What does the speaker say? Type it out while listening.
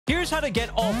Here's how to get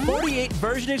all 48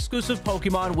 version exclusive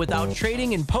Pokemon without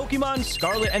trading in Pokemon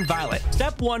Scarlet and Violet.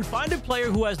 Step 1, find a player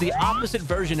who has the opposite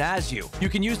version as you. You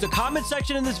can use the comment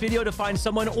section in this video to find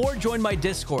someone or join my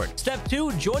Discord. Step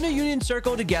 2, join a union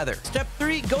circle together. Step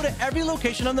 3, go to every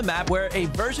location on the map where a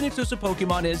version exclusive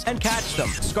Pokemon is and catch them.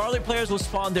 Scarlet players will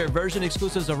spawn their version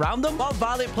exclusives around them, while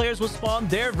Violet players will spawn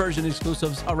their version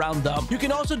exclusives around them. You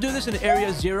can also do this in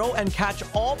Area 0 and catch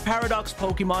all Paradox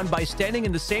Pokemon by standing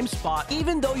in the same spot,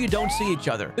 even though you don't see each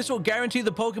other. This will guarantee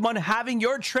the Pokemon having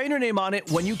your trainer name on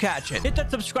it when you catch it. Hit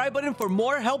that subscribe button for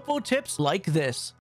more helpful tips like this.